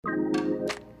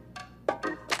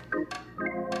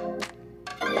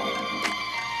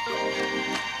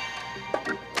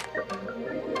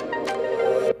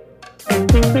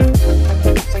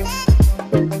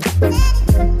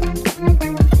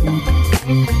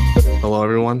Hello,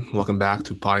 everyone. Welcome back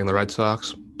to Potting the Red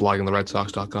Sox,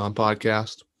 bloggingtheredsox.com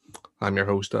podcast. I'm your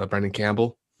host, Brendan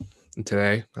Campbell, and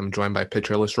today I'm joined by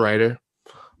pitcher list writer,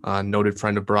 noted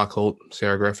friend of Brock Holt,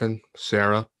 Sarah Griffin.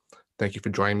 Sarah, thank you for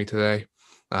joining me today.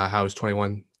 How's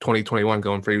 2021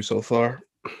 going for you so far?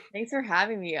 Thanks for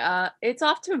having me. It's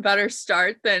off to a better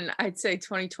start than I'd say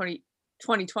 2020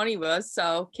 was,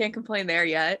 so can't complain there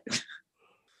yet.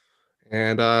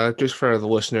 And just for the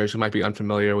listeners who might be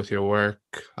unfamiliar with your work,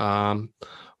 what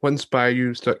inspired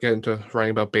you to get into writing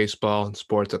about baseball and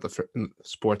sports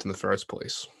sports in the first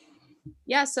place?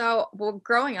 Yeah,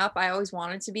 growing up, I always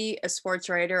wanted to be a sports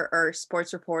writer or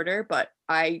sports reporter, but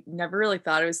I never really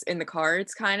thought it was in the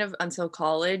cards kind of until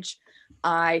college.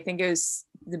 I think it was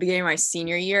the beginning of my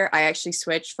senior year. I actually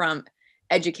switched from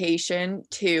education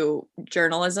to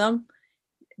journalism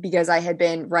because I had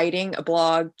been writing a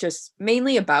blog just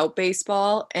mainly about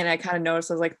baseball. And I kind of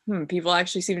noticed, I was like, people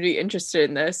actually seem to be interested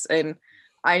in this. And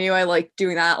I knew I liked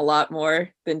doing that a lot more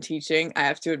than teaching. I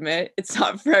have to admit, it's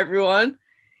not for everyone.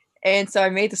 And so I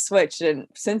made the switch. And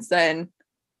since then,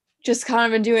 just kind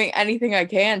of been doing anything I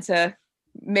can to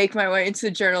make my way into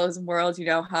the journalism world. You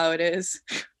know how it is.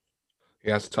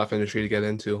 Yeah, it's a tough industry to get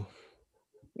into.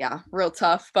 Yeah, real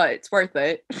tough, but it's worth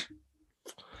it.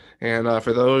 And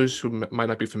for those who might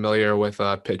not be familiar with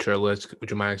Pitcher List,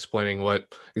 would you mind explaining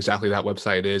what exactly that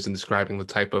website is and describing the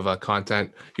type of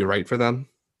content you write for them?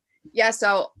 Yeah,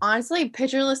 so honestly,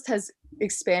 Pitcher List has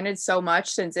expanded so much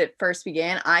since it first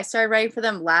began. I started writing for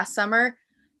them last summer,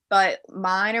 but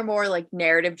mine are more like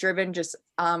narrative driven, just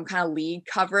kind of league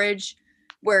coverage.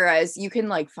 Whereas you can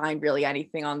like find really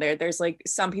anything on there. There's like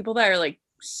some people that are like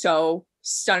so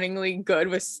stunningly good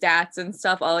with stats and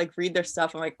stuff. I'll like read their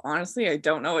stuff. I'm like, honestly, I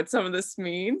don't know what some of this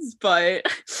means, but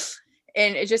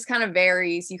and it just kind of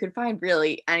varies. You can find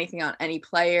really anything on any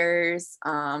players,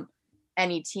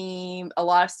 any team, a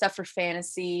lot of stuff for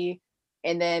fantasy.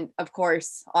 And then of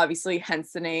course, obviously,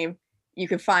 hence the name, you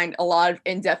can find a lot of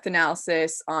in-depth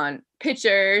analysis on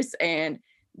pitchers and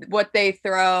what they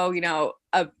throw,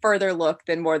 a further look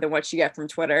than more than what you get from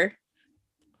Twitter.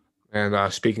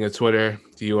 And speaking of Twitter,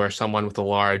 you are someone with a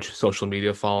large social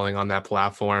media following on that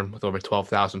platform with over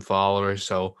 12,000 followers.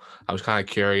 So I was kind of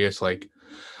curious, what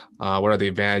are the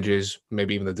advantages,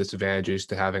 maybe even the disadvantages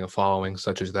to having a following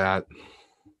such as that?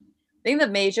 I think the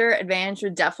major advantage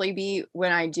would definitely be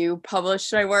when I do publish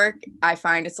my work. I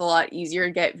find it's a lot easier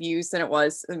to get views than it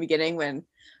was in the beginning when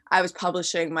I was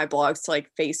publishing my blogs to like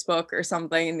Facebook or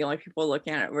something, and the only people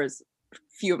looking at it was a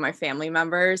few of my family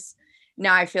members.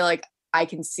 Now I feel like I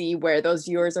can see where those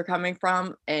viewers are coming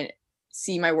from and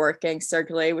see my work getting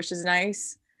circulated, which is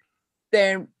nice.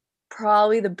 Then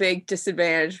probably the big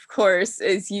disadvantage, of course,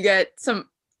 is you get some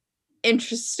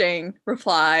interesting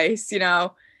replies,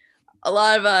 a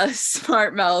lot of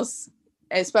smart mouths,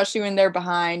 especially when they're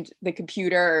behind the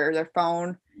computer or their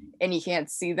phone and you can't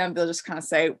see them, they'll just kind of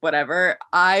say whatever.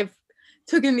 I've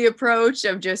taken the approach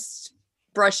of just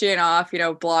brushing it off,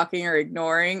 blocking or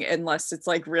ignoring unless it's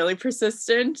like really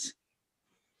persistent.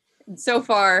 And so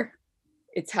far,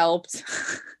 it's helped.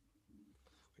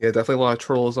 Yeah, definitely a lot of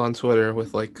trolls on Twitter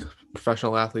with like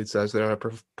professional athletes as their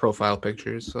profile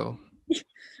pictures. So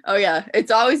oh yeah, it's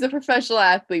always the professional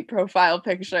athlete profile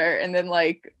picture, and then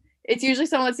like it's usually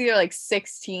someone that's either like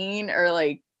 16 or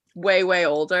like way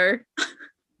older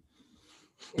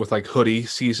with like hoodie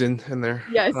season in there.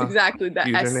 Yes, exactly, the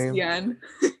username.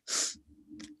 SCN.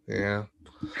 Yeah.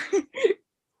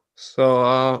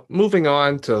 So moving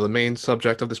on to the main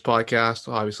subject of this podcast,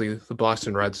 obviously the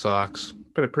Boston Red Sox.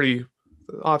 Been a pretty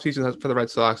offseason for the Red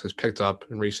Sox has picked up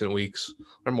in recent weeks,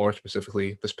 or more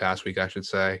specifically this past week, I should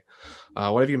say.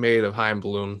 What have you made of Chaim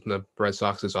Bloom, the Red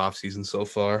Sox's offseason so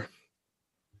far?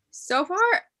 So far,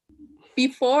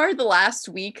 before the last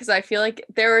week, because I feel like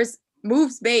there was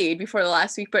moves made before the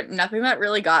last week, but nothing that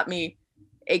really got me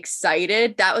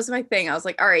excited. That was my thing. I was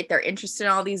like, all right, they're interested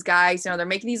in all these guys. They're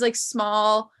making these like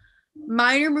small,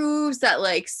 minor moves that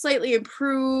like slightly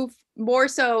improve more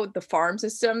so the farm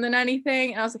system than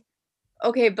anything. And I was like,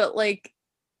 okay, but like,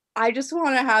 I just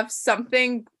want to have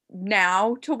something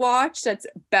now to watch that's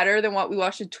better than what we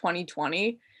watched in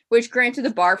 2020, which granted the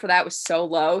bar for that was so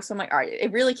low. So I'm like, all right,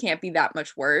 it really can't be that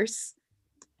much worse.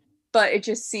 But it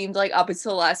just seemed like up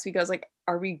until last week, I was like,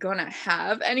 are we going to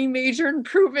have any major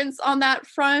improvements on that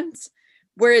front?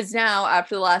 Whereas now,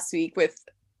 after the last week, with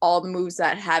all the moves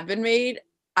that have been made,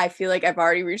 I feel like I've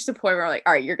already reached the point where I'm like,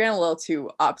 all right, you're getting a little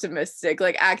too optimistic,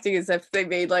 like acting as if they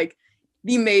made like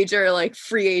the major like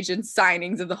free agent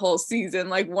signings of the whole season,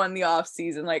 like won the off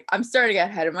season. Like I'm starting to get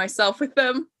ahead of myself with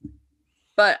them.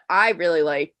 but I really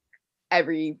like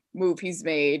every move he's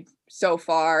made so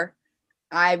far.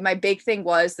 My big thing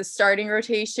was the starting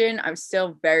rotation. I'm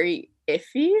still very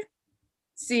iffy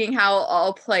seeing how it'll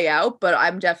all play out, but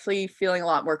I'm definitely feeling a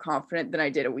lot more confident than I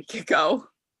did a week ago.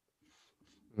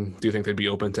 Do you think they'd be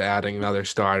open to adding another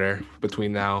starter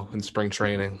between now and spring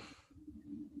training?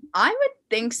 I would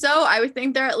think so. I would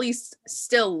think they're at least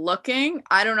still looking.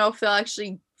 I don't know if they'll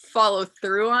actually follow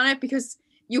through on it, because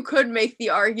you could make the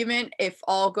argument, if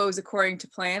all goes according to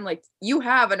plan, like you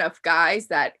have enough guys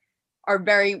that are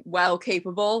very well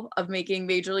capable of making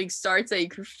major league starts that you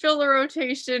could fill a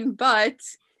rotation, but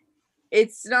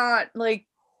it's not like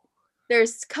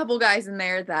there's a couple guys in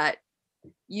there that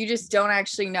you just don't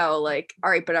actually know, like, all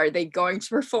right, but are they going to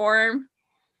perform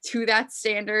to that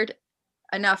standard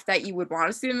enough that you would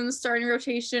want to see them in the starting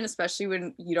rotation, especially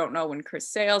when you don't know when Chris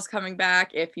Sale's coming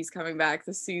back, if he's coming back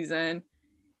this season.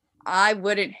 I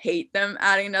wouldn't hate them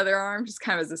adding another arm, just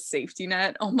kind of as a safety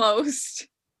net almost.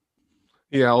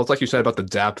 Yeah, well, it's like you said about the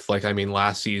depth. Like, I mean,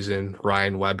 last season,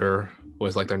 Ryan Weber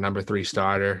was like their number 3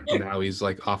 starter. Now he's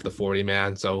like off the 40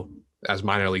 man. So as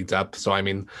minor league depth. So, I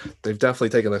mean, they've definitely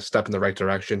taken a step in the right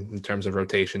direction in terms of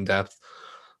rotation depth.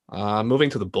 Moving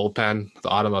to the bullpen, the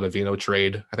Ottavino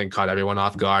trade, I think caught everyone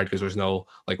off guard because there's no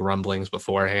like rumblings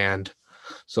beforehand.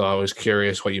 So I was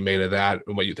curious what you made of that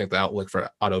and what you think the outlook for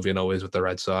Ottavino is with the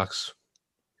Red Sox.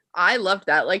 I loved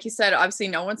that. Like you said, obviously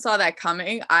no one saw that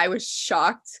coming. I was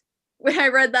shocked when I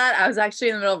read that. I was actually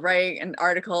in the middle of writing an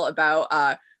article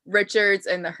about Richards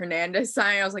and the Hernandez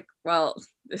signing. I was like, well,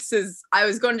 I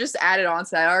was going to just add it on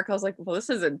to that article. I was like, well, this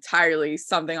is entirely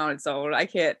something on its own. I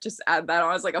can't just add that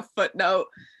on as like a footnote.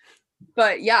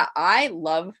 But yeah, I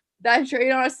love that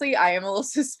trade, honestly. I am a little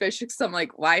suspicious. I'm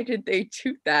like, why did they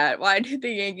do that? Why did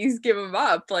the Yankees give him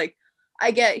up? Like,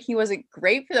 I get he wasn't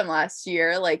great for them last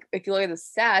year, like if you look at the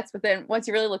stats, but then once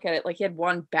you really look at it, like he had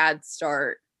one bad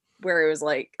start where it was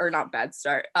like, or not bad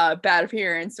start, bad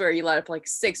appearance where he let up like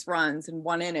 6 runs in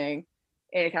 1 inning,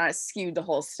 and it kind of skewed the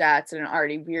whole stats in an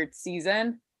already weird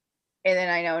season. And then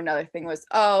I know another thing was,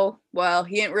 oh, well,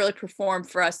 he didn't really perform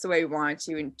for us the way we wanted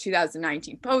to in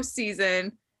 2019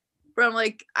 postseason. But I'm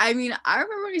like, I mean, I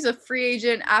remember when he's a free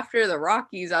agent after the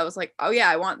Rockies, I was like, oh yeah,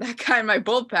 I want that guy in my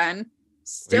bullpen.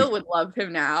 Still would love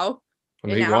him now.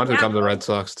 And he wanted to come to the Red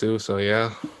Sox too, so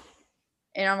yeah.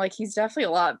 And I'm like, he's definitely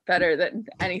a lot better than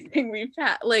anything we've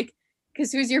had. Like,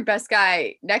 because who's your best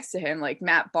guy next to him? Like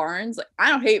Matt Barnes. Like, I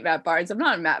don't hate Matt Barnes. I'm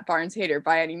not a Matt Barnes hater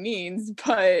by any means,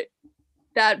 but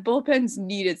that bullpen's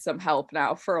needed some help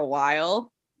now for a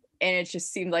while. And it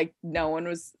just seemed like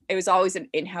it was always an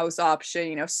in-house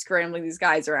option, scrambling these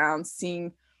guys around,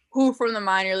 seeing who from the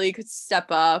minor league could step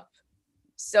up.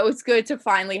 So it's good to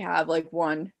finally have like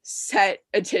one set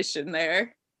addition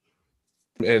there.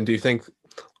 And do you think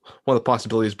one of the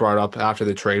possibilities brought up after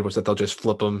the trade was that they'll just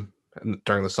flip him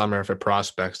during the summer for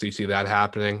prospects? Do you see that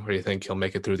happening, or do you think he'll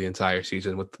make it through the entire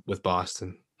season with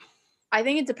Boston? I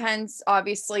think it depends,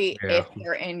 obviously, if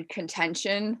they're in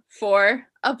contention for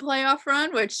a playoff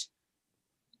run, which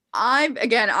I'm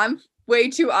way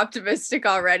too optimistic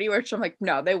already, which I'm like,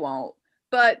 no, they won't.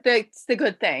 But that's the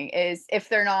good thing is if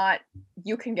they're not,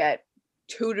 you can get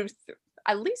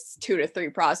at least 2 to 3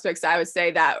 prospects, I would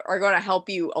say, that are going to help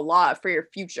you a lot for your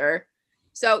future.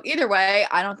 So either way,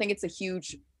 I don't think it's a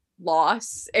huge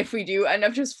loss if we do end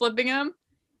up just flipping them.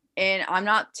 And I'm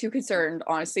not too concerned,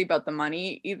 honestly, about the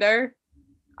money either.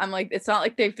 I'm like, it's not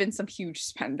like they've been some huge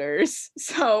spenders.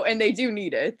 So, and they do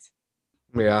need it.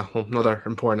 Yeah, well, another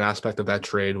important aspect of that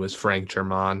trade was Frank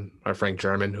German,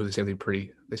 who they seem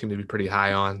to be pretty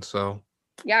high on. So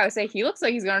yeah, I would say he looks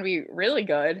like he's going to be really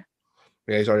good.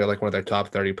 Yeah, he's already like one of their top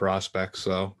 30 prospects.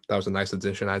 So that was a nice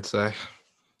addition, I'd say.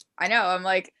 I know. I'm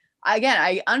like, again,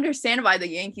 I understand why the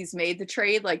Yankees made the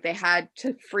trade. Like they had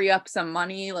to free up some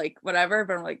money, like whatever.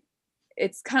 But I'm like,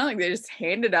 it's kind of like they just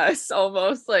handed us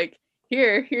almost like,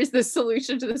 here's the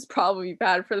solution to this problem we've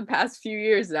had for the past few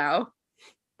years now.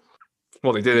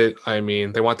 Well, they did it. I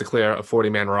mean, they want to clear a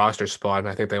 40-man roster spot, and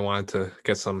I think they wanted to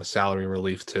get some salary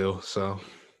relief too. So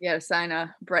yeah, to sign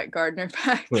a Brett Gardner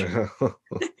back.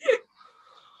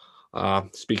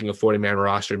 Speaking of 40-man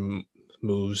roster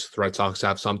moves, the Red Sox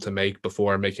have some to make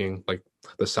before making like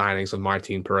the signings of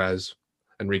Martin Perez,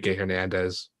 Enrique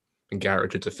Hernandez, and Garrett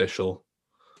Richards official.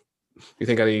 You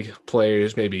think any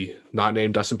players, maybe not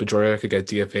named Dustin Pedroia, could get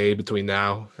DFA between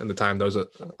now and the time those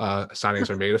signings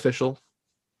are made official?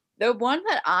 The one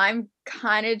that I'm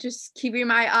kind of just keeping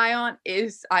my eye on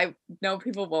is, I know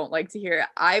people won't like to hear it,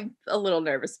 I'm a little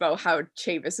nervous about how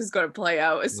Chavis is going to play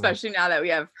out, especially now that we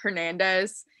have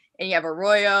Hernandez and you have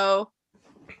Arroyo.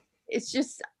 It's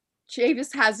just,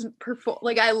 Chavis hasn't performed.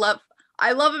 Like,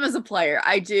 I love him as a player.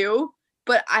 I do,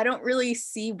 but I don't really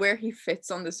see where he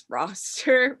fits on this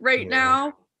roster right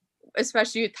now,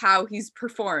 especially with how he's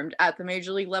performed at the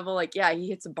major league level. Like, yeah, he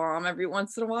hits a bomb every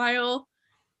once in a while,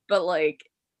 but like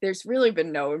there's really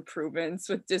been no improvements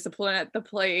with discipline at the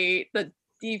plate. The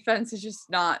defense is just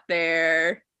not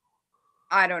there.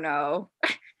 I don't know.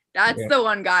 That's Yeah. the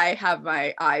one guy I have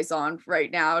my eyes on right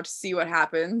now to see what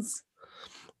happens.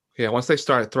 Yeah, once they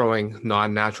start throwing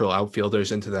non-natural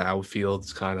outfielders into the outfield,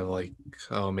 it's kind of like,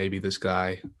 oh, maybe this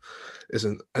guy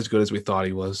isn't as good as we thought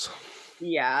he was.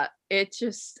 Yeah, it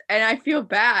just, and I feel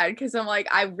bad because I'm like,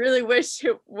 I really wish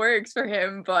it works for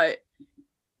him, but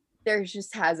there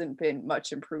just hasn't been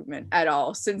much improvement at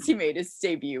all since he made his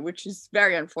debut, which is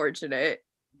very unfortunate.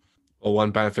 Well,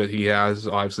 one benefit he has,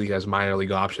 obviously, he has minor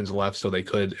league options left, so they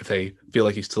could, if they feel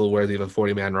like he's still worthy of a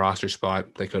 40-man roster spot,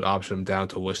 they could option him down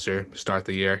to Worcester to start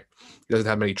the year. He doesn't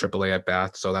have many AAA at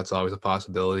bats, so that's always a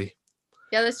possibility.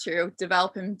 Yeah, that's true.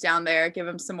 Develop him down there, give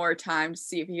him some more time to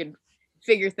see if he can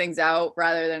figure things out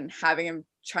rather than having him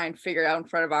try and figure it out in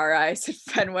front of our eyes at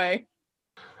Fenway.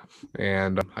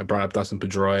 And I brought up Dustin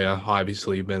Pedroia.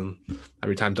 Obviously,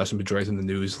 every time Dustin Pedroia's in the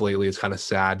news lately, it's kind of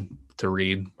sad to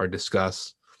read or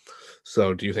discuss.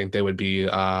 So do you think they would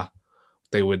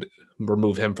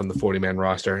remove him from the 40-man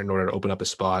roster in order to open up a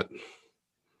spot?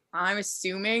 I'm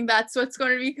assuming that's what's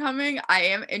going to be coming. I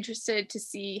am interested to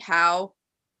see how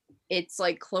it's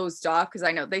like closed off because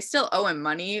I know they still owe him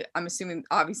money. I'm assuming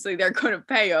obviously they're going to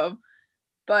pay him,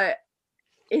 but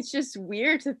it's just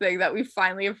weird to think that we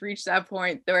finally have reached that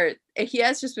point where he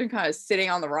has just been kind of sitting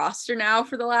on the roster now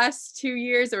for the last 2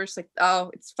 years. They were just like,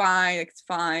 oh, it's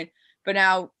fine. But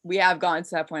now we have gotten to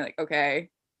that point, like,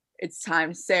 okay, it's time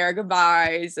to say our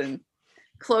goodbyes and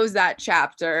close that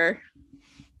chapter.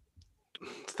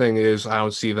 Thing is, I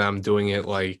don't see them doing it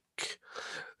like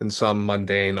in some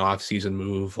mundane off-season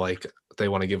move. Like they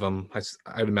want to give him,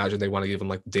 I'd imagine they want to give him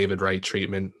like David Wright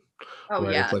treatment. Oh,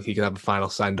 where yeah. it's like he can have a final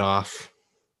send-off.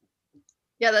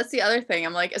 Yeah, that's the other thing.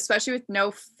 I'm like, especially with no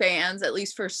fans, at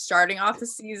least for starting off the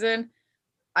season,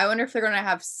 I wonder if they're going to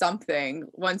have something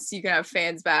once you can have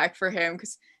fans back for him,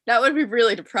 because that would be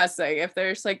really depressing if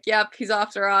they're just like, yep, he's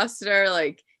off the roster,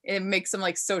 like it makes some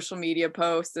like social media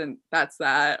posts and that's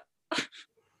that.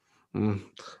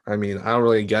 I mean, I don't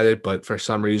really get it, but for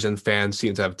some reason fans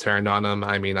seem to have turned on him.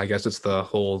 I mean, I guess it's the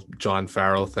whole John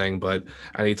Farrell thing, but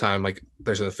anytime like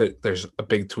there's a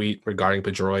big tweet regarding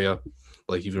Pedroia,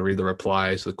 like you can read the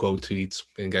replies, the quote tweets,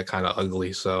 and get kind of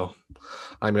ugly. So,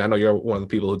 I mean, I know you're one of the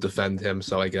people who defend him,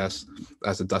 so I guess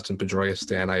as a Dustin Pedroia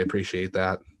stan, I appreciate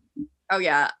that. Oh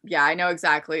yeah, I know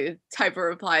exactly the type of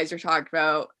replies you're talking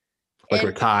about. Like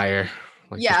retire.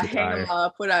 Like yeah, hang him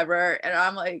up, whatever. And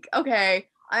I'm like, okay,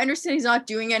 I understand he's not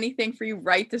doing anything for you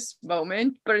right this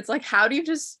moment, but it's like, how do you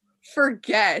just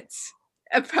forget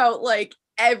about like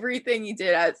everything he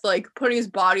did as like putting his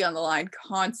body on the line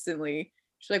constantly?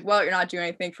 She's like, well, you're not doing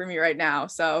anything for me right now,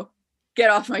 so get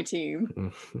off my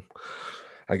team.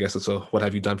 I guess it's a what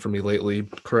have you done for me lately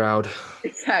crowd.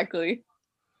 Exactly.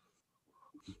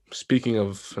 Speaking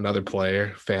of another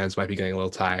player fans might be getting a little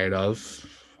tired of,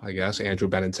 I guess, Andrew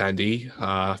Benintendi.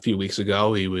 A few weeks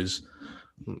ago, he was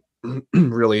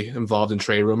really involved in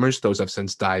trade rumors. Those have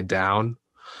since died down.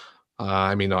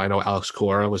 I mean, I know Alex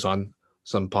Cora was on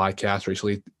some podcast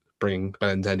recently bringing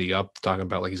Benintendi up, talking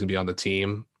about like he's going to be on the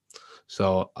team.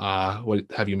 So what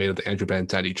have you made of the Andrew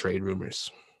Benintendi trade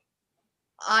rumors?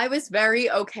 I was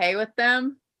very okay with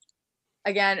them.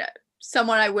 Again,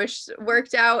 someone I wish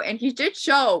worked out, and he did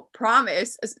show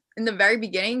promise in the very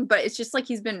beginning, but it's just like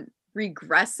he's been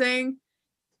regressing,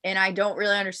 and I don't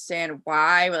really understand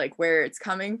why, like where it's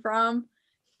coming from.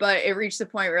 But it reached the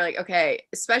point where like, okay,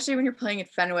 especially when you're playing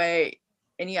at Fenway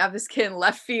and you have this kid in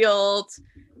left field,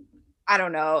 I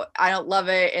don't know. I don't love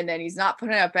it. And then he's not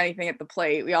putting up anything at the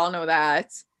plate. We all know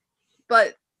that.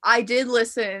 But I did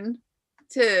listen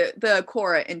to the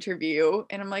Cora interview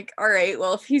and I'm like, all right,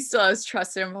 well, if he still has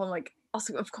trusted him, I'm like,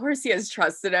 also, of course he has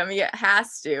trusted him. He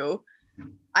has to.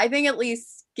 I think at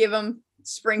least give him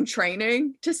spring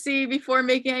training to see before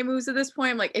making any moves at this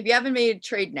point. I'm like, if you haven't made a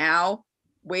trade now,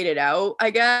 wait it out, I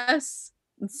guess,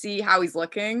 and see how he's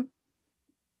looking.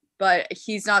 But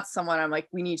he's not someone I'm like,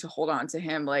 we need to hold on to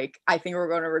him. Like, I think we're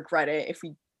going to regret it. If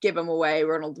we give him away,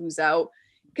 we're going to lose out.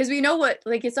 Because we know what,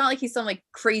 like, it's not like he's some like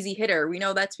crazy hitter. We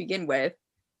know that to begin with.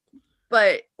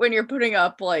 But when you're putting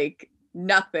up like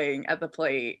nothing at the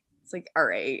plate, it's like, all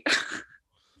right.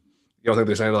 You don't think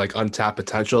there's any like untapped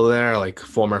potential there? Like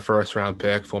former first round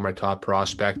pick, former top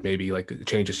prospect, maybe like a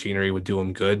change of scenery would do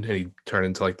him good and he'd turn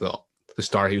into like the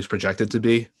star he was projected to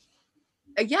be?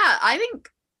 Yeah, I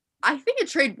think a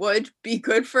trade would be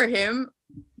good for him,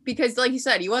 because like you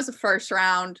said, he was a first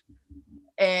round.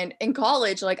 And in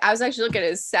college, like I was actually looking at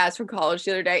his stats from college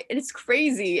the other day, and it's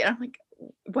crazy. And I'm like,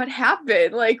 what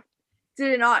happened? Like,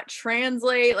 did it not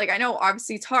translate? Like, I know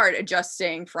obviously it's hard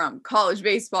adjusting from college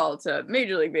baseball to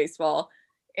Major League Baseball.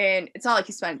 And it's not like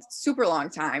he spent super long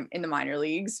time in the minor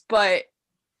leagues, but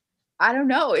I don't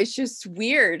know. It's just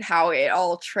weird how it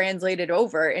all translated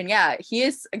over. And yeah, he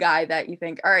is a guy that you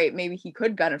think, all right, maybe he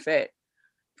could benefit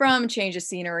from change of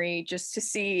scenery just to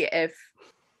see if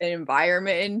an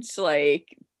environment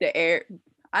like the air.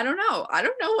 I don't know. I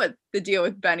don't know what the deal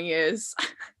with Benny is.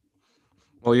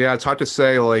 Well, yeah, it's hard to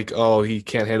say like, oh, he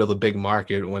can't handle the big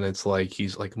market when it's like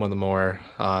he's like one of the more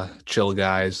chill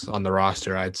guys on the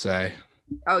roster, I'd say.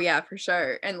 Oh yeah, for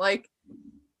sure. And like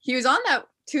he was on that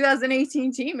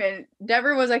 2018 team, and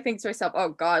never was I think to myself, oh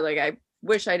God, like I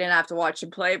wish I didn't have to watch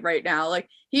him play right now. Like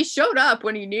he showed up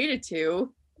when he needed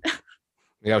to.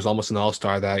 Yeah, I was almost an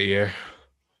all-star that year.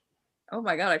 Oh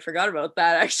my God, I forgot about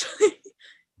that actually.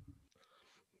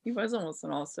 He was almost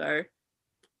an all-star.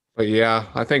 But yeah,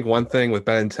 I think one thing with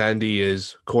Benintendi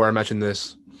is Cora mentioned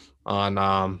this on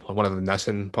one of the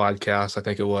Nesson podcasts. I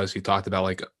think it was. He talked about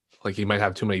like he might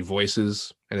have too many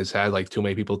voices in his head, like too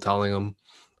many people telling him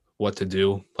what to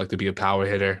do, like to be a power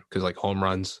hitter, because like home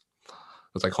runs,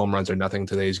 it's like home runs are nothing in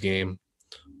today's game.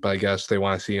 But I guess they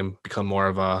want to see him become more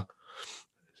of a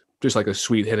just like a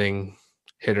sweet hitting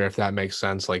hitter, if that makes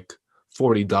sense. Like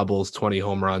 40 doubles, 20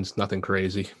 home runs, nothing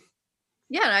crazy.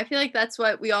 Yeah, and I feel like that's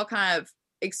what we all kind of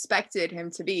expected him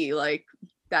to be, like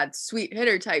that sweet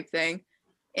hitter type thing.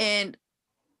 And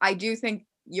I do think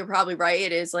you're probably right.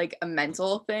 It is like a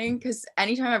mental thing because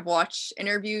anytime I've watched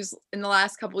interviews in the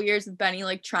last couple of years of Benny,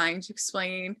 like trying to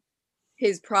explain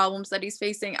his problems that he's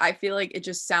facing, I feel like it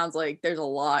just sounds like there's a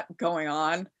lot going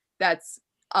on that's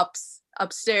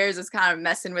upstairs is kind of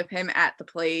messing with him at the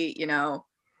plate, you know,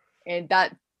 and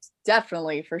that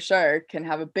definitely for sure can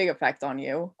have a big effect on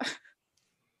you.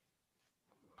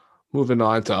 Moving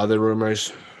on to other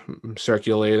rumors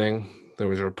circulating, there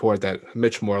was a report that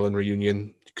Mitch Moreland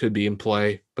reunion could be in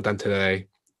play, but then today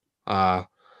uh,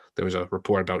 there was a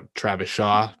report about Travis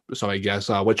Shaw. So I guess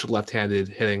which left-handed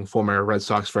hitting former Red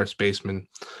Sox first baseman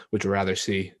would you rather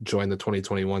see join the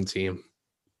 2021 team?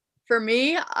 For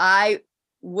me, I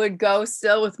would go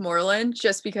still with Moreland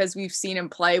just because we've seen him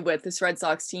play with this Red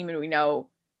Sox team and we know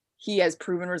he has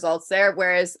proven results there.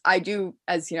 Whereas I do,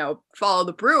 as you know, follow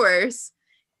the Brewers,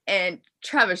 and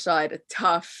Travis Shaw had a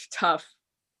tough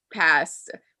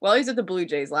past. Well, he's at the Blue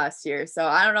Jays last year, so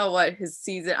I don't know what his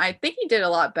season. I think he did a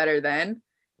lot better then,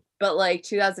 but like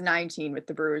 2019 with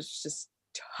the Brewers was just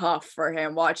tough for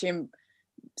him. Watch him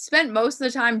spent most of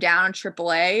the time down in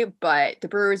AAA, but the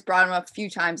Brewers brought him up a few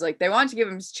times. Like they wanted to give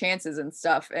him his chances and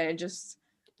stuff, and it just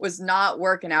was not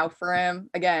working out for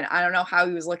him. Again, I don't know how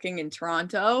he was looking in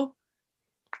Toronto,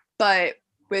 but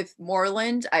with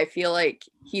Moreland, I feel like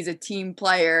he's a team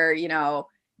player. You know,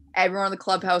 everyone in the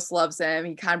clubhouse loves him.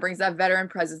 He kind of brings that veteran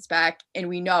presence back, and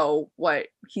we know what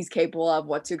he's capable of,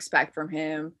 what to expect from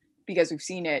him because we've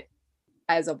seen it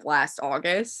as of last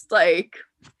August. Like,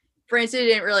 granted, it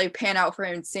didn't really pan out for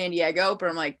him in San Diego, but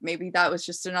I'm like, maybe that was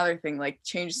just another thing. Like,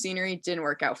 change of scenery didn't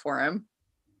work out for him.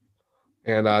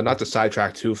 And not to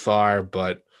sidetrack too far,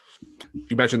 but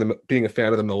you mentioned being a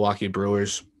fan of the Milwaukee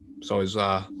Brewers. So I was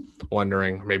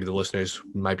wondering, maybe the listeners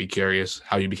might be curious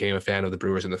how you became a fan of the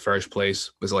Brewers in the first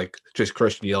place. Was it like just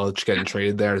Christian Yelich getting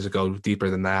traded there? Does it go deeper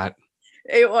than that?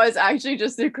 It was actually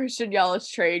just the Christian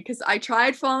Yelich trade because I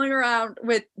tried following around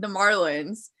with the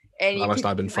Marlins, and That you must could, not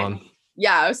have been fun.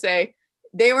 yeah, I would say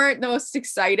they weren't the most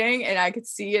exciting, and I could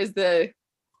see as the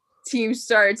team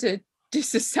started to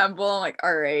disassemble, I'm like,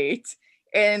 all right.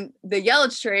 And the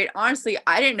Yelich trade, honestly,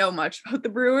 I didn't know much about the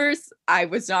Brewers. I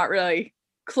was not really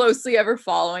closely ever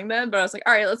following them, but I was like,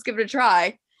 all right, let's give it a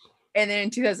try. And then in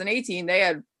 2018, they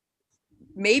had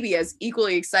maybe as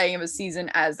equally exciting of a season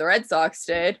as the Red Sox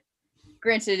did.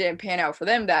 Granted, it didn't pan out for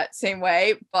them that same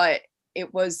way, but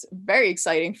it was very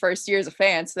exciting first year as a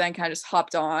fan. So then kind of just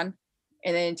hopped on.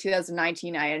 And then in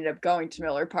 2019, I ended up going to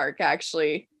Miller Park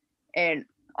actually. And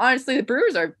honestly, the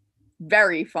Brewers are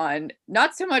very fun.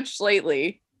 Not so much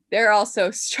lately. They're also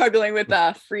struggling with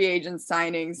free agent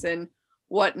signings and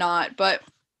whatnot, but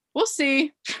we'll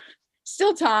see.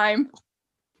 Still time.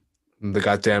 They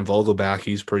got Dan Vogel back.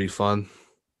 He's pretty fun.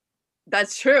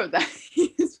 That's true. That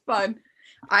is fun.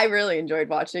 I really enjoyed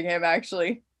watching him,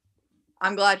 actually.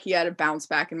 I'm glad he had a bounce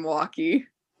back in Milwaukee.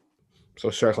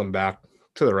 So circling back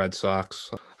to the Red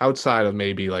Sox, outside of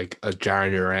maybe like a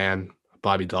Jarren Duran,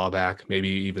 Bobby Dahlback, maybe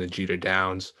even a Jeter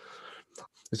Downs,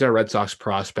 is there a Red Sox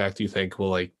prospect you think will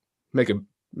like make an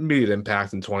immediate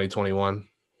impact in 2021?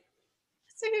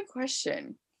 That's a good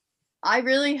question. I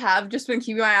really have just been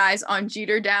keeping my eyes on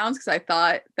Jeter Downs because I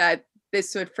thought that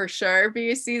this would for sure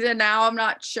be a season. Now I'm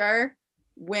not sure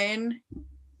when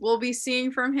we'll be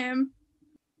seeing from him.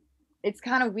 It's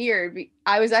kind of weird.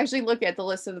 I was actually looking at the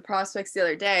list of the prospects the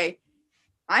other day.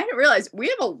 I didn't realize we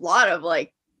have a lot of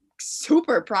like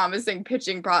super promising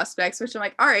pitching prospects, which I'm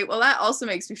like, all right, well, that also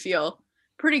makes me feel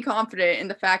pretty confident in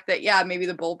the fact that, yeah, maybe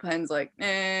the bullpen's like,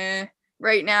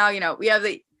 right now, we have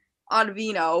the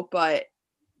Ottavino, but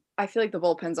I feel like the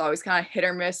bullpen's always kind of hit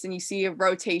or miss, and you see a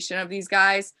rotation of these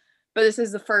guys. But this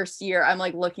is the first year I'm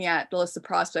like looking at the list of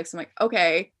prospects. I'm like,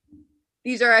 okay,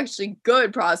 these are actually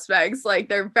good prospects. Like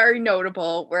they're very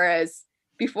notable. Whereas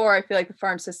before, I feel like the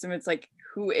farm system, it's like,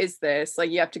 who is this? Like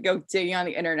you have to go digging on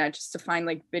the internet just to find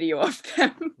like video of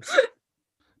them.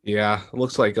 Yeah, it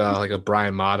looks like a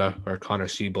Brian Mata or Connor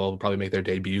Siebold will probably make their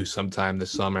debut sometime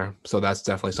this summer. So that's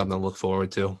definitely something to look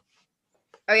forward to.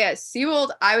 Oh yeah, Seawold,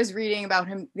 I was reading about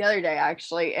him the other day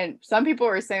actually, and some people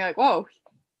were saying like, whoa,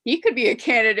 he could be a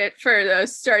candidate for the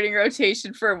starting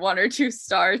rotation for 1 or 2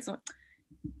 starts.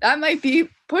 That might be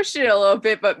pushing it a little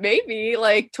bit, but maybe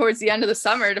like towards the end of the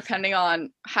summer, depending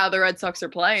on how the Red Sox are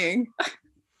playing.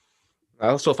 I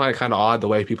also find it kind of odd the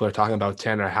way people are talking about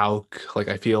Tanner Houck. Like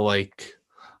I feel like,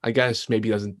 I guess maybe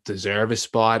he doesn't deserve a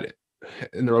spot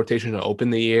in the rotation to open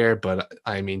the year, but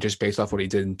I mean, just based off what he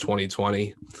did in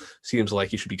 2020, seems like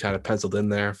he should be kind of penciled in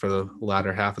there for the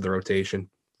latter half of the rotation,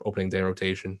 opening day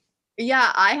rotation.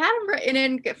 Yeah, I had him written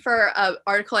in for an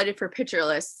article I did for Pitcher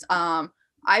List.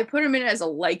 I put him in as a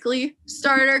likely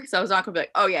starter because I was not going to be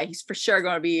like, oh yeah, he's for sure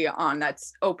going to be on that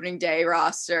opening day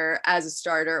roster as a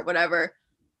starter, whatever.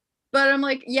 But I'm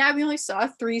like, yeah, we only saw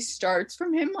 3 starts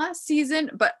from him last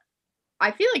season, but I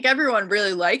feel like everyone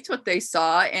really liked what they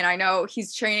saw. And I know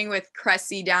he's training with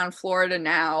Cressy down in Florida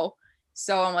now.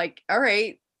 So I'm like, all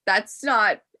right, that's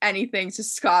not anything to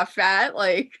scoff at.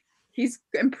 Like, he's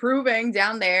improving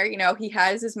down there. He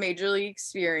has his major league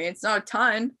experience, not a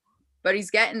ton, but he's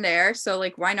getting there. So,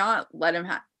 like, why not let him,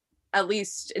 at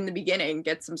least in the beginning,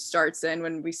 get some starts in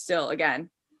when we still, again,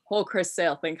 whole Chris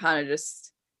Sale thing kind of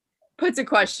just puts a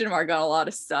question mark on a lot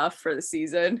of stuff for the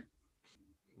season.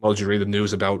 Well, did you read the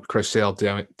news about Chris Sale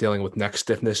dealing with neck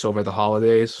stiffness over the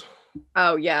holidays?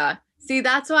 Oh, yeah. See,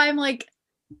 that's why I'm like,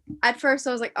 at first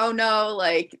I was like, oh no,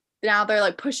 like now they're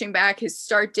like pushing back his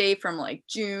start date from like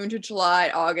June to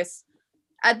July, August.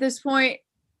 At this point,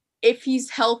 if he's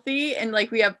healthy and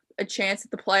like we have a chance at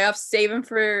the playoffs, save him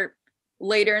for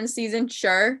later in the season,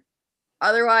 sure.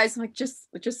 Otherwise, I'm like, just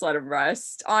let him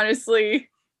rest. Honestly,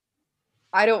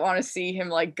 I don't want to see him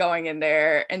like going in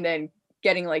there and then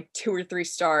getting like 2 or 3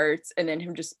 starts and then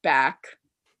him just back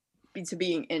to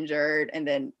being injured and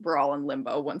then we're all in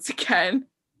limbo once again.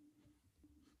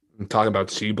 Talking about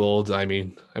Seabold, I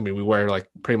mean, we were like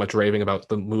pretty much raving about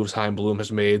the moves Chaim Bloom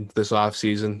has made this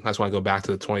offseason. I just want to go back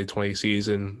to the 2020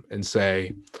 season and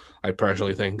say I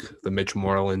personally think the Mitch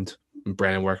Moreland,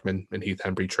 Brandon Workman, and Heath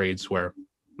Hembree trades were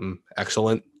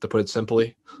excellent, to put it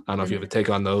simply. I don't know if you have a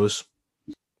take on those.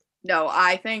 No,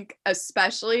 I think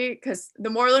especially because the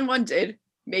Moreland one did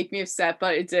make me upset,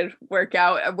 but it did work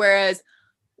out. Whereas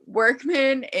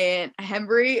Workman and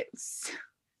Hembree,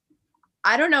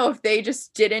 I don't know if they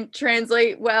just didn't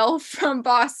translate well from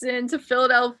Boston to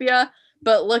Philadelphia,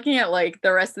 but looking at like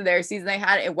the rest of their season they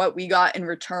had and what we got in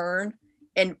return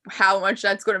and how much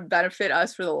that's going to benefit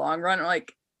us for the long run, I'm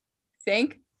like,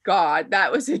 thank God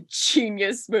that was a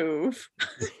genius move.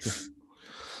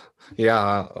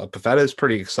 Yeah, Pivetta is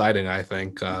pretty exciting, I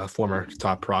think. Former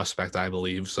top prospect, I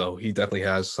believe. So he definitely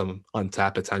has some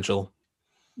untapped potential.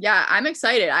 Yeah, I'm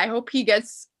excited. I hope he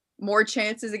gets more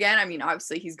chances again. I mean,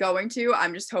 obviously he's going to.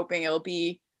 I'm just hoping it'll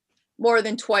be more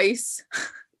than twice.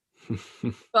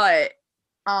 But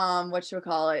what should we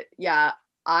call it? Yeah,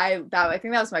 I think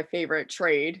that was my favorite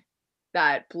trade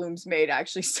that Bloom's made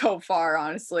actually so far,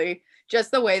 honestly.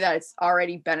 Just the way that it's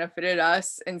already benefited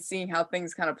us and seeing how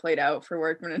things kind of played out for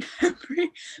Workman and Hembree,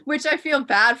 which I feel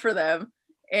bad for them.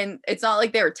 And it's not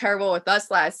like they were terrible with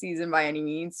us last season by any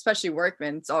means, especially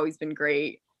Workman. It's always been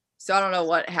great. So I don't know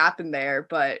what happened there,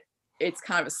 but it's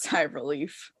kind of a sigh of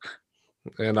relief.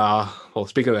 And well,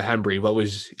 speaking of Hembree, what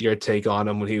was your take on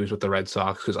him when he was with the Red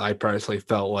Sox? Because I personally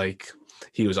felt like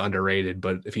he was underrated,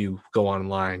 but if you go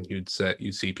online, you'd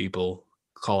see people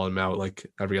calling him out like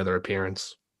every other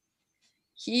appearance.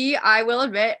 I will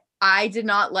admit, I did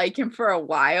not like him for a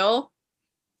while.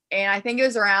 And I think it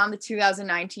was around the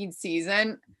 2019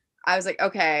 season. I was like,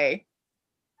 okay,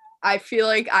 I feel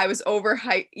like I was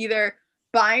overhyped, either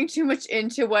buying too much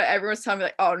into what everyone's telling me,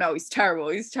 like, oh no, he's terrible.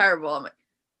 He's terrible. I'm like,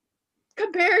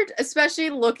 compared,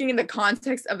 especially looking in the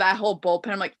context of that whole bullpen,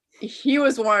 I'm like, he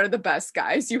was one of the best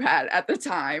guys you had at the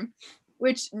time,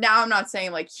 which now I'm not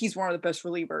saying like he's one of the best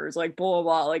relievers, like blah,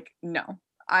 blah, blah. Like, no,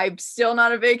 I'm still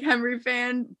not a big Henry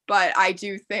fan, but I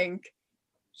do think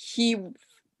he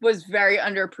was very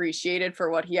underappreciated for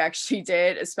what he actually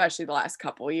did, especially the last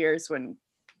couple of years when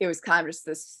it was kind of just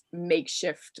this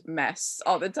makeshift mess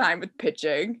all the time with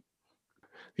pitching.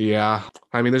 Yeah.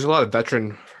 I mean, there's a lot of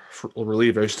veteran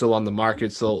relievers still on the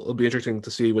market, so it'll be interesting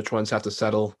to see which ones have to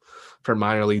settle for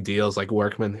minor league deals. Like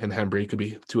Workman and Hembree could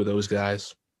be two of those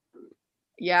guys.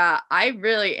 Yeah, I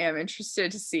really am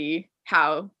interested to see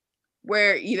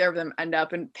where either of them end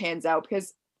up and pans out,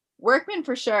 because Workman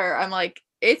for sure, I'm like,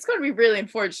 it's going to be really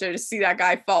unfortunate to see that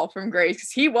guy fall from grace,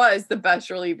 because he was the best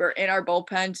reliever in our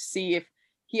bullpen. To see if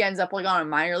he ends up like on a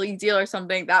minor league deal or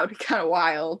something, that would be kind of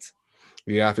wild.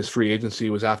 Yeah, if his free agency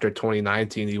was after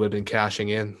 2019, he would have been cashing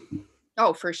in.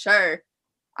 Oh, for sure.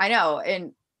 I know.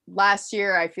 And last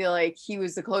year, I feel like he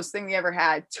was the closest thing we ever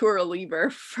had to a reliever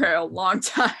for a long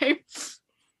time.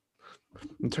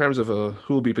 In terms of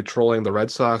who will be patrolling the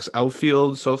Red Sox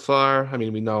outfield so far, I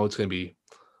mean, we know it's going to be,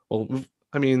 well,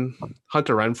 I mean,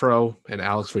 Hunter Renfroe and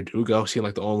Alex Verdugo seem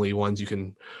like the only ones you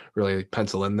can really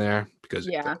pencil in there, because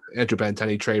Andrew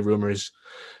Benintendi trade rumors,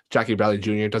 Jackie Bradley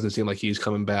Jr. doesn't seem like he's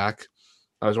coming back.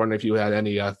 I was wondering if you had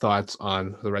any thoughts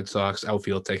on the Red Sox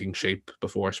outfield taking shape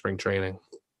before spring training.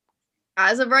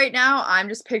 As of right now, I'm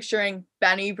just picturing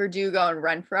Benny, Verdugo, and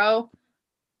Renfroe.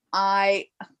 I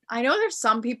know there's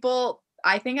some people,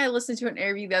 I think I listened to an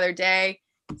interview the other day.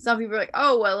 Some people are like,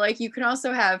 oh, well, like you can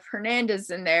also have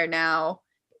Hernandez in there now.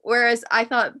 Whereas I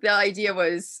thought the idea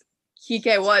was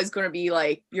Kike was going to be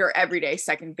like your everyday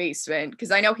second baseman, because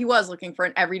I know he was looking for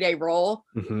an everyday role.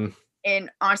 Mm-hmm.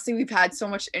 And honestly, we've had so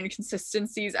much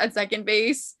inconsistencies at second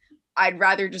base. I'd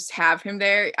rather just have him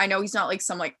there. I know he's not like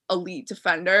some like elite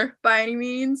defender by any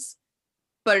means,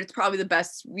 but it's probably the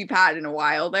best we've had in a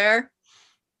while there.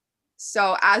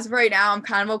 So as of right now, I'm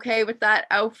kind of okay with that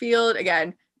outfield.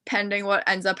 Again, pending what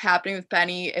ends up happening with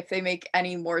Benny, if they make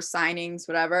any more signings,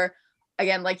 whatever.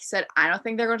 Again, like you said, I don't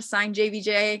think they're going to sign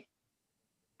JBJ.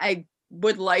 I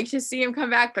would like to see him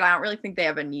come back, but I don't really think they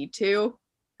have a need to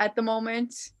at the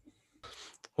moment.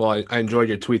 Well, I enjoyed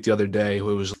your tweet the other day. It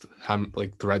was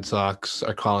like the Red Sox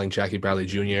are calling Jackie Bradley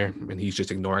Jr. and he's just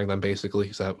ignoring them, basically.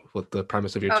 Is that what the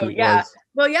premise of your tweet was?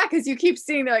 Well, yeah, because you keep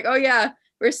seeing they're like, oh, yeah,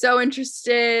 we're so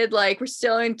interested. Like, we're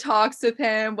still in talks with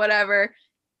him, whatever.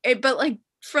 But like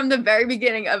from the very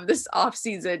beginning of this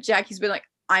offseason, Jackie's been like,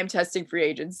 I'm testing free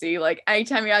agency. Like,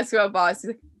 anytime you ask about Boss,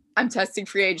 he's like, I'm testing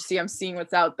free agency. I'm seeing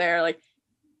what's out there. Like,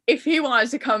 if he wanted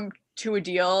to come to a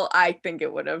deal, I think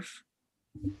it would have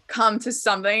come to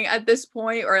something at this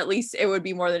point, or at least it would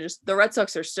be more than just the Red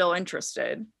Sox are still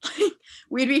interested.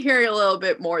 We'd be hearing a little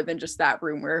bit more than just that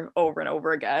rumor over and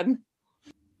over again.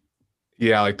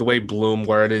 Yeah, like the way Bloom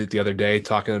worded it the other day,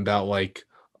 talking about like,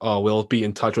 oh, we'll be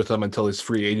in touch with him until his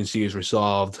free agency is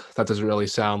resolved. That doesn't really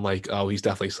sound like, oh, he's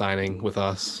definitely signing with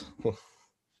us.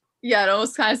 Yeah, it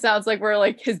almost kind of sounds like we're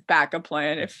like his backup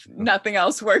plan if nothing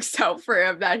else works out for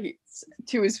him that he's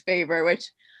to his favor,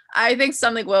 which I think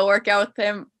something will work out with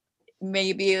him.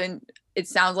 Maybe, and it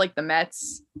sounds like the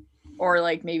Mets or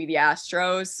like maybe the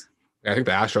Astros. Yeah, I think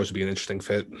the Astros would be an interesting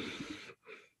fit.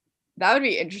 That would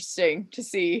be interesting to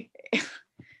see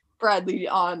Bradley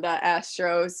on the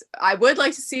Astros. I would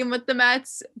like to see him with the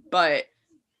Mets, but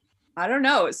I don't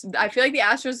know. I feel like the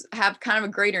Astros have kind of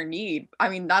a greater need. I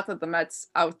mean, not that the Mets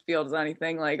outfield is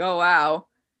anything like, oh, wow.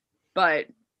 But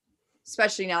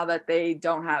especially now that they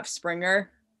don't have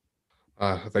Springer.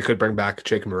 They could bring back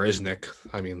Jake Marisnick.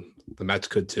 I mean, the Mets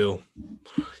could too.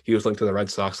 He was linked to the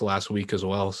Red Sox last week as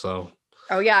well. So.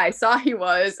 Oh, yeah, I saw he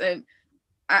was. And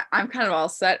I'm kind of all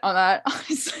set on that,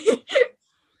 honestly.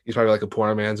 He's probably like a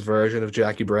poor man's version of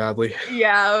Jackie Bradley.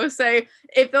 Yeah, I would say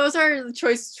if those are the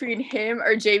choices between him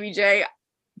or JBJ,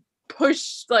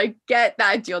 get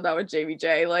that deal done with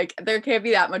JBJ. Like, there can't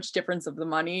be that much difference of the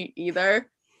money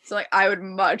either. So, like, I would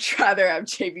much rather have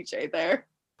JBJ there.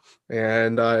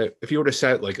 And if you were to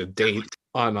set like a date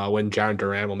on when Jarren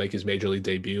Duran will make his major league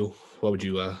debut, what would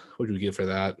you give for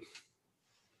that?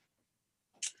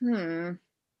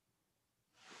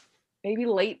 Maybe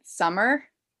late summer.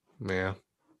 Yeah.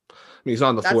 I mean, he's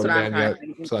on the Florida man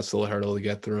yet, so that's still a hurdle to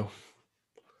get through.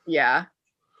 Yeah.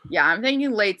 Yeah, I'm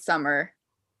thinking late summer.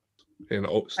 And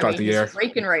start the year. He's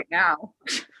raking right now.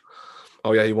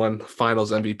 Oh, yeah, he won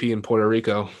finals MVP in Puerto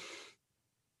Rico.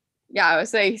 Yeah, I would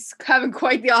say he's having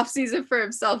quite the offseason for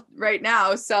himself right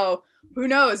now. So who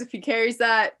knows if he carries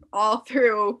that all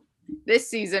through this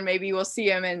season. Maybe we'll see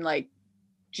him in like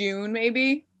June,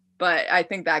 maybe. But I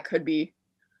think that could be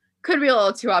a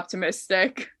little too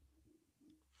optimistic.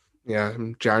 Yeah,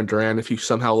 I'm Jaron Duran. If you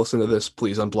somehow listen to this,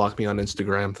 please unblock me on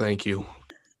Instagram. Thank you.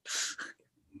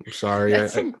 I'm sorry.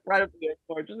 That's incredibly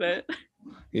unfortunate.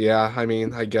 Yeah, I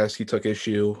mean, I guess he took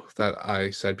issue that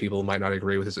I said people might not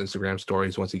agree with his Instagram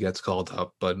stories once he gets called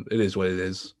up, but it is what it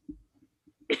is.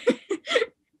 Do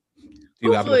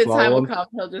you happen to Hopefully, the time follow will him? come.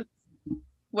 He'll just.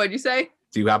 What'd you say?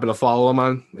 Do you happen to follow him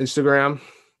on Instagram?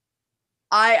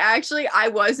 I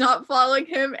was not following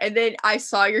him, and then I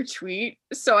saw your tweet,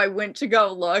 so I went to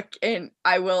go look, and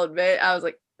I will admit, I was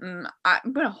like,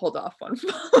 I'm gonna hold off on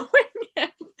following him.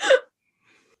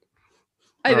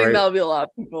 I All think right. that'll be a lot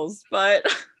of people's, but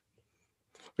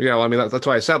Yeah, well, I mean, that's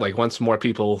why I said, like, once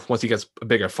he gets a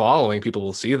bigger following, people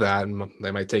will see that and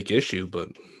they might take issue, but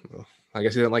I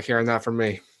guess he didn't like hearing that from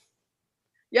me.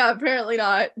 yeah, apparently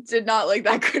not. Did not like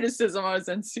that criticism on his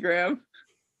Instagram.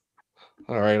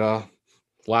 All right,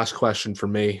 last question for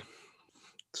me.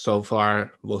 So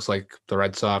far, looks like the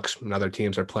Red Sox and other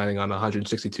teams are planning on a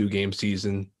 162 game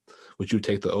season. Would you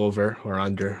take the over or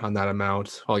under on that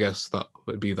amount? Well, I guess that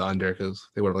would be the under because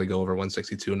they wouldn't really go over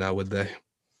 162 now, would they?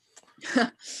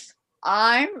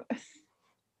 I'm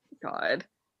God.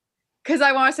 Because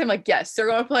I want to say, I'm like, yes, they're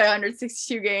going to play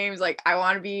 162 games. Like, I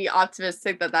want to be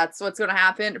optimistic that that's what's going to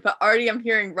happen. But already I'm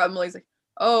hearing rumblings like,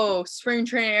 oh, spring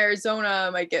training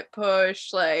Arizona might get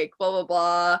pushed, like, blah, blah,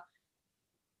 blah.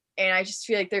 And I just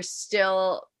feel like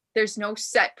there's no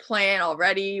set plan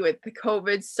already with the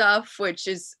COVID stuff, which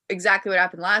is exactly what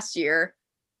happened last year.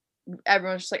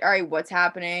 Everyone's just like, all right, what's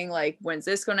happening? Like, when's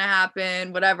this going to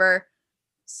happen? Whatever.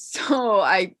 So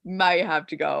I might have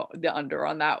to go the under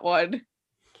on that one.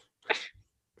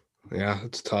 Yeah,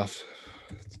 it's tough.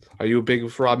 Are you a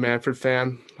big Rob Manfred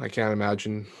fan? I can't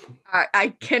imagine.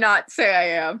 I cannot say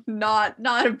I am. Not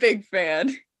a big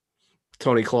fan.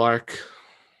 Tony Clark.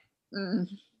 Mm.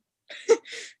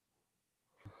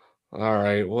 All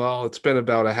right. Well, it's been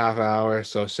about a half hour.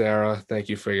 So, Sarah, thank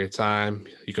you for your time.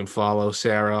 You can follow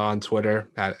Sarah on Twitter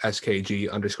at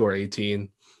SKG_18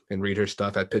 and read her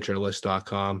stuff at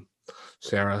pitcherlist.com.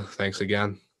 Sarah, thanks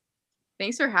again.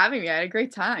 Thanks for having me. I had a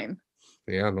great time.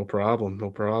 Yeah, no problem. No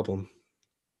problem.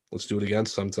 Let's do it again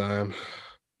sometime.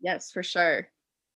 Yes, for sure.